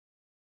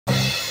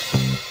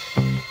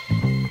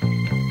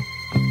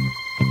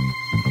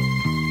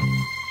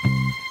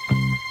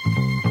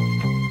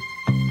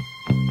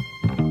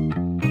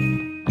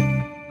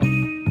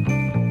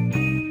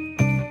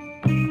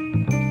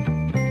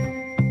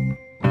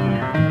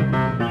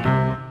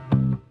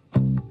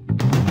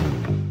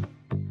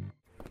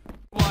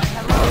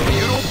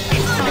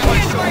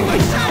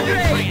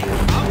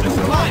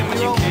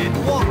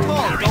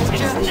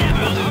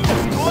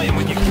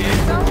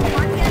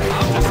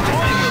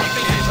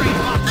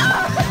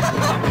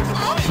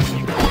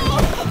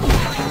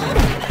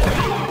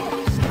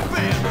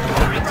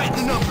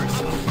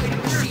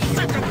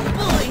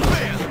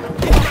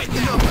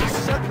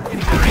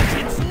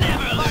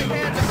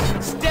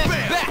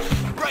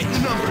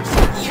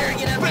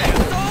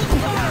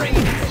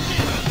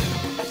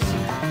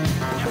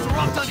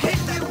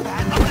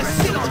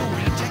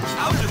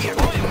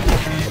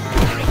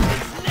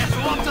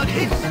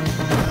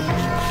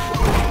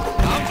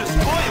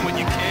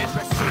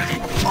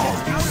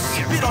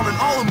I'm an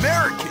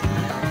All-American.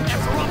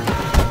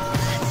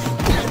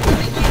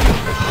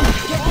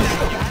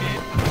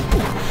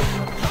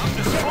 I'm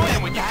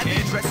destroying with you,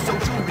 kid. Dress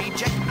social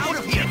reject out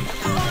of here.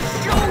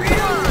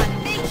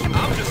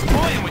 I'm just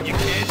toying with you,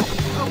 kid.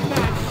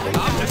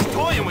 I'm just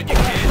toying with you,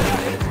 kid.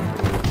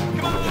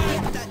 Come on.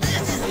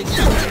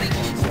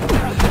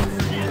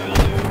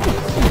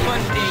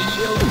 One day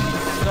you'll be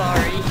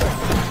sorry.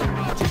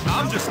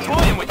 I'm just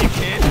toying with you,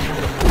 kid.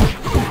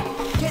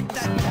 Get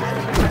that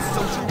badly dressed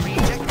social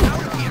reject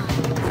out of here.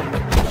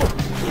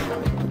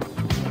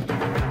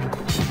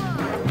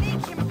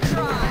 Make him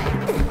cry.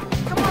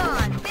 Come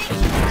on, make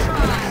him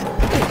cry.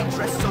 Badly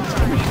dressed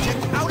social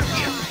reject out of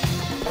here.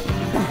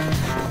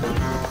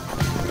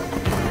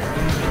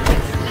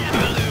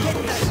 Get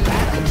that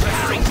badly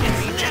dressed social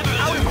reject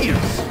out of here.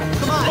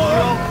 Come on,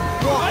 hero.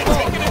 I'm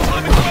taking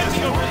atomic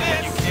wedgie over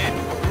this. You kid.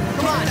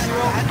 Come on,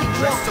 hero. Badly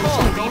dressed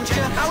social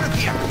reject out of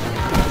here.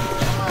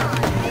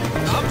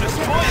 I'm just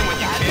toying with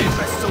you, kid.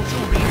 Press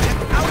social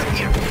reject out of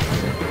here.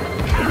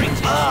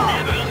 Harrington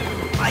never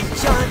lose. I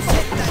just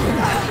hit that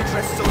badly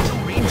dressed social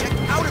reject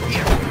out of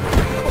here.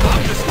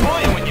 I'm just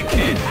toying with you,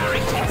 kid.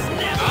 Harrington's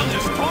never. I'm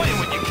just toying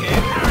with you,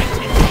 kid.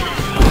 Harrington's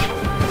never.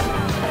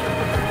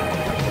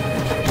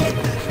 Get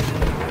that.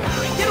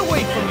 Get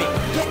away from me.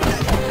 Get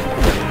that.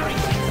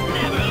 Harrington's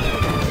never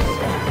lose.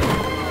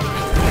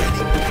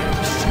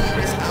 Machine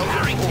is out of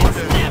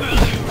order. Never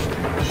lose.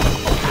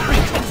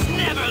 Harrington's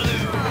never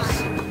lose.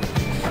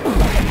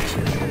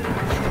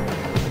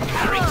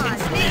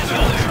 Harrington's never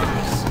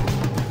lose.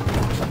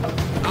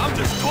 I'm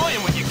just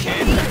toying with you,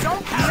 kid.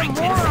 Don't be a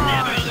Harrington's moron.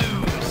 never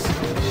lose.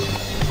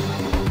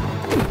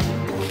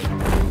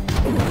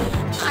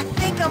 I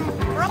think I'm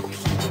broke.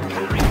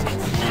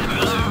 Harrington's never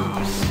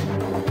lose.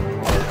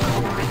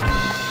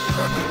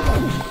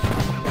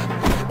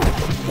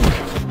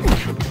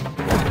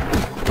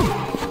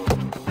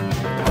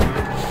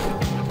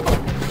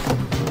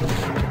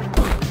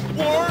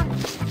 Warm.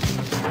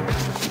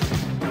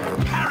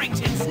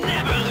 Harrington's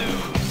never lose.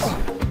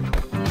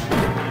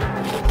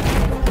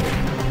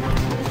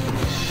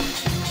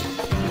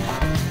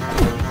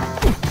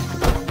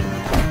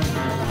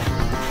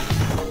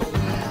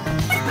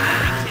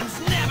 Harrington's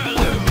never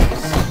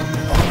lose.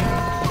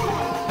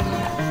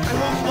 I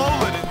hope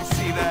Lola didn't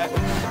see that.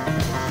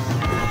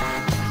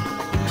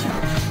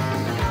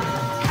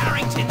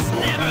 Harrington's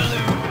never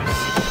lose.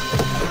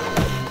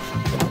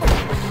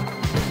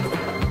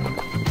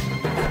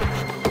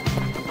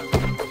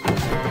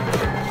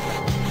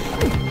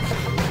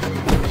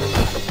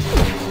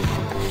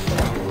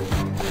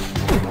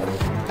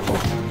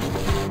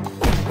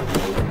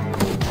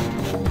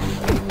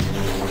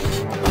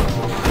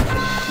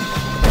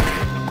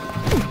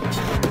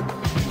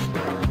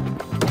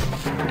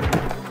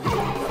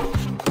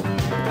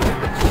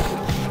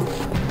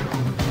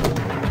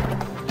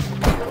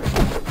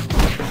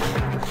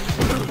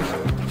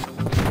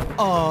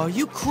 Oh,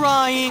 you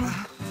crying?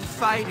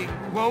 Fighting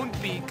won't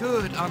be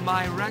good on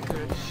my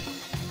record.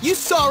 You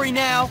sorry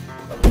now?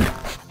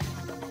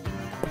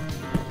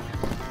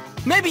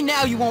 Maybe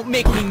now you won't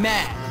make me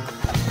mad.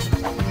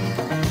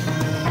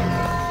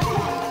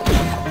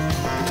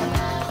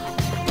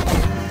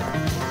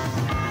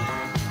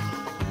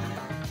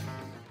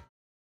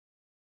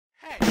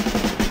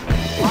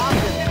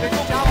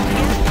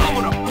 I'm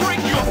gonna break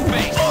your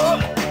face!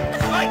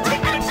 I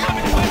take an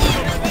atomic wedgie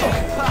over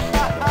this!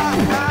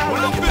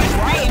 When I'm finished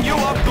beating you,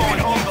 I'm going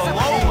home to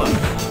Lola!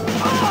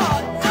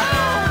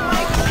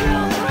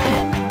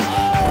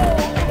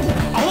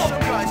 Some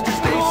guys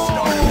just ain't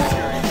started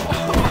serious.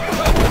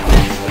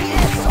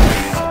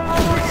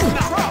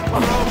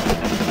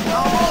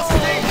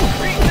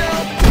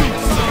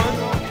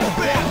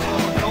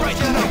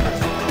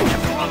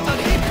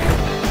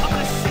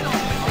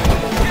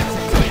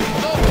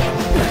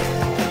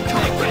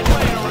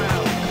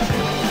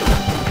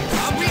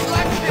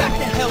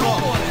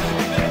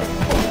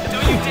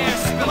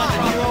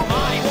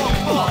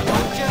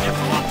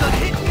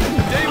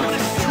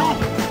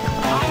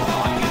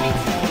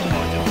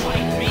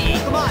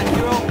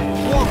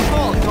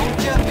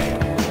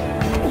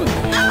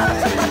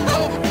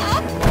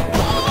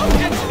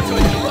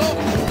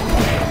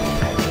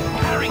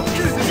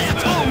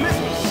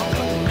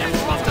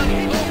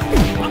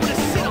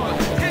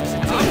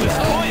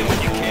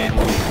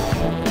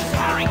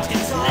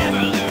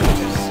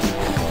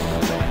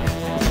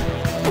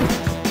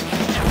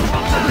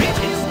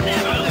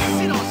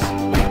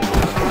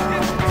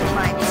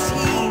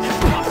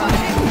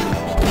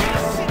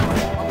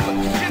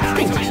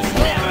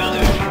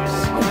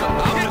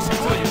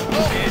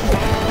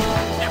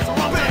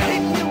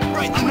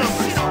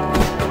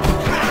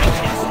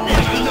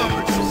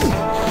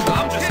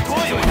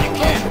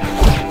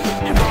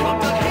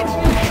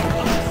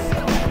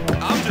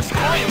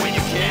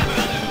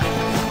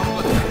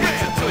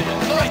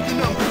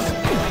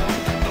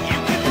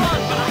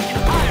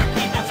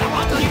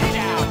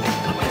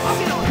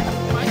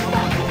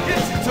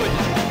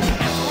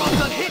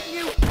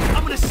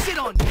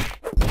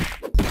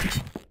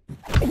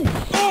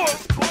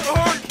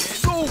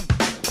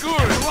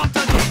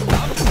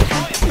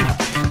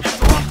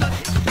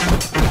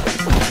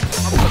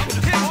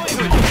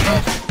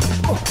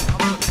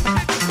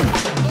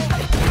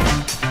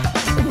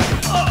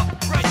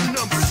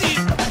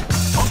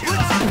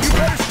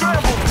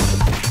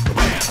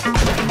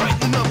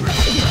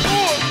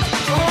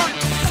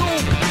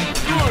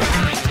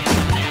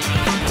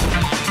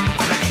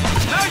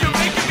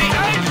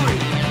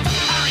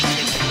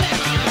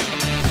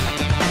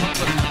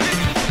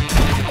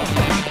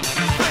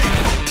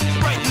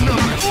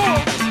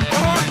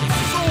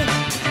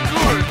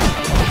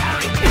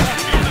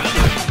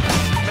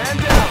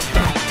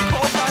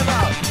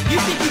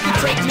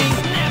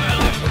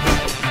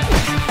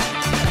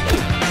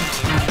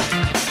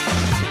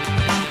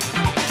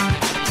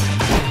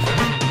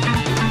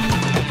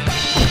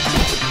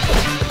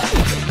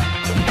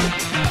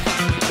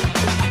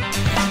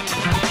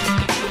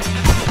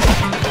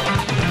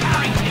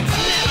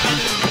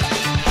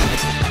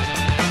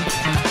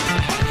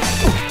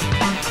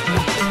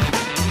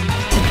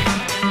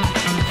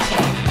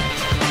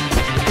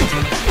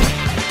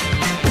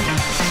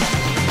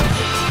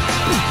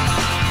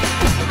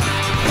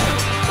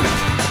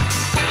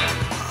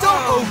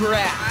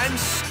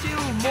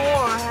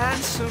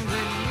 handsome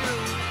than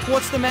you.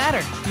 What's the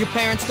matter? Your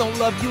parents don't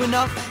love you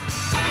enough?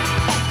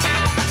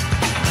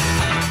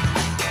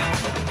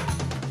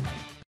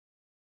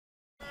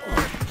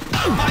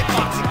 My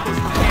boxing coach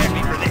prepared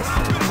me for this.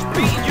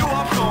 Beating you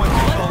up going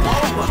all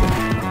over.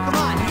 Come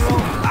on, hero.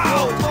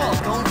 Ow!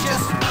 Don't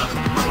just...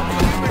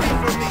 Ready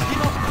for me. You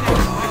know...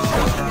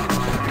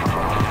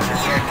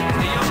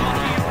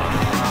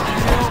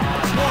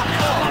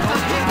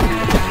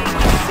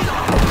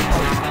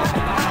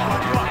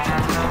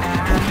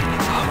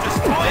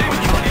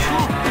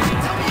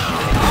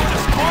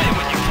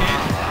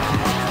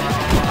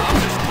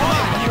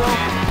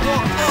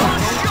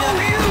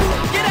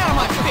 Get out of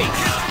my face!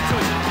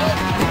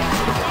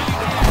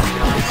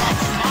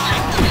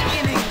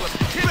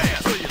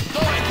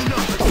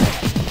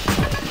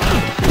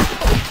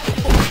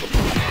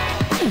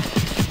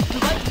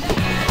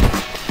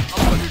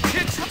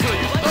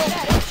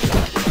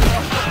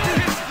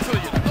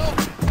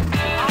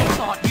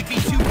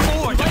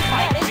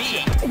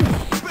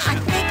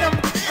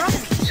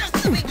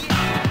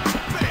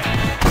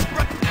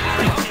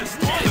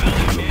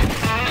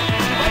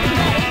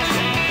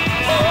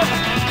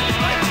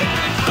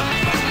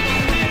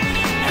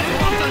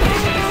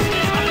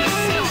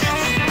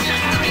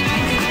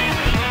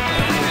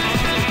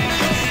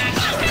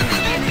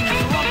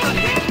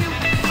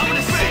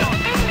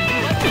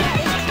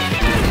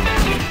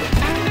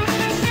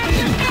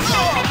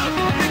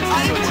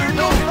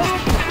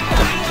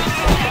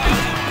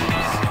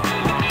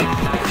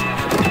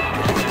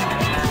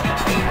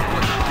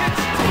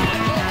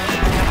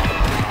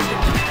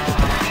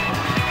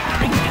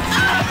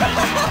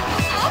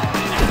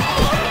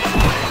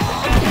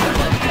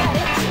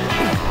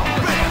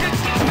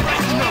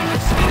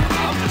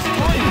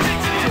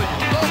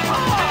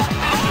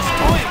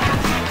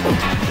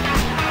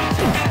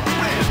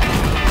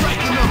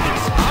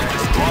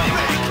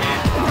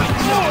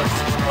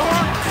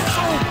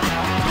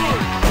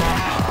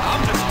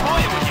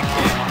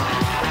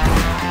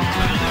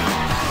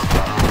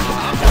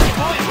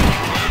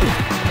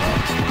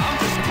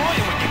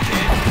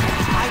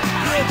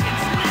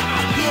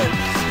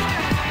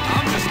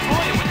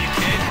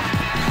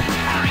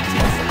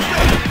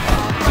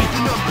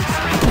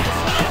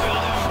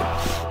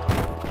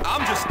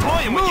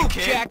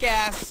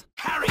 Jackass!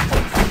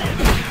 Harrington's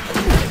never lose.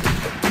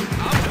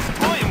 I'm just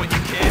toying when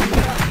you can.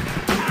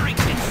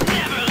 Harrington's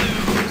never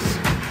lose.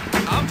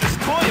 I'm just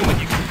toying when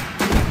you can.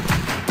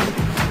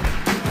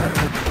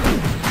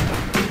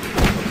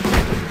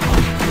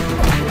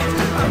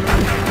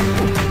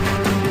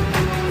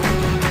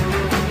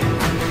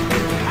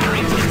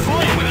 Harrington's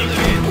toying when you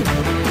can.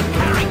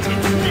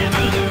 Harrington's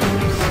never lose.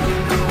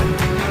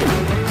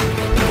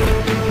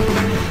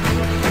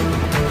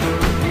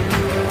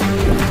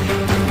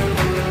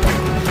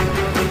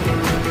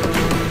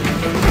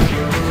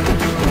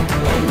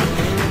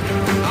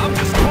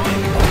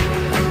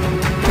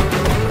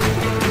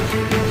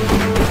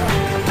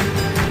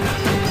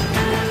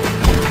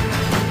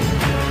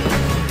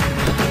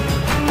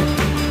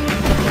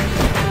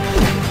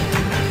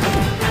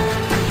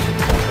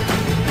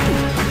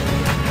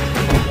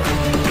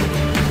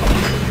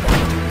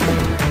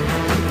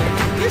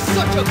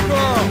 Such a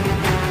girl!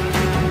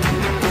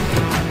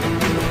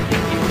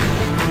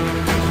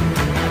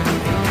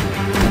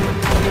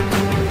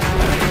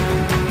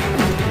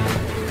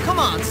 Come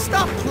on,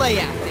 stop play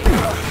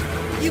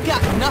acting. You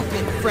got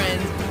nothing,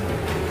 friend.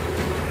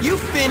 You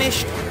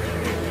finished.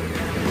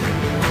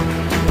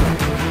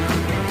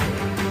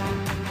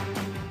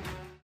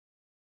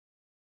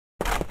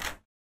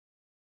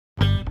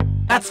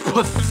 That's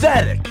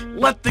pathetic!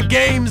 Let the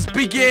games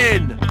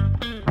begin!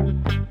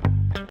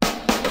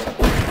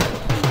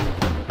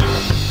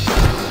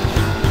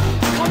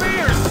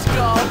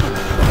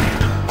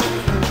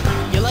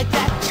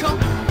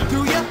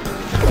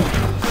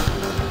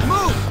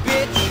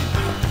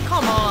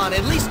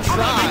 At least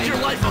try. Make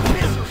your life a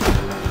misery.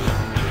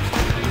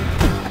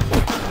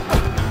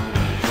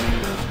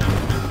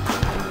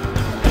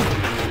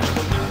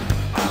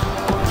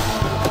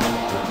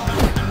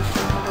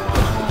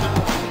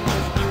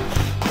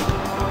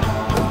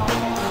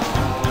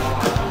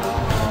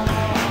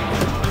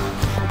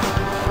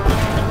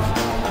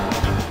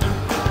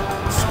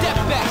 Step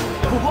back.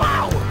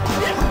 Wow!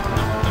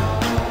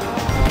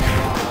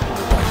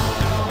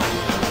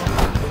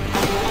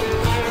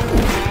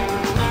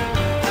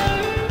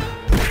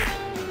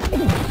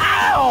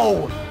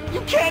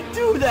 You can't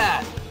do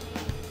that!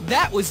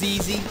 That was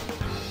easy.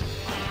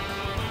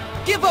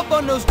 Give up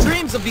on those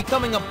dreams of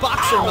becoming a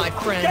boxer, Ow! my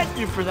friend. I'll get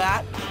you for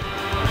that.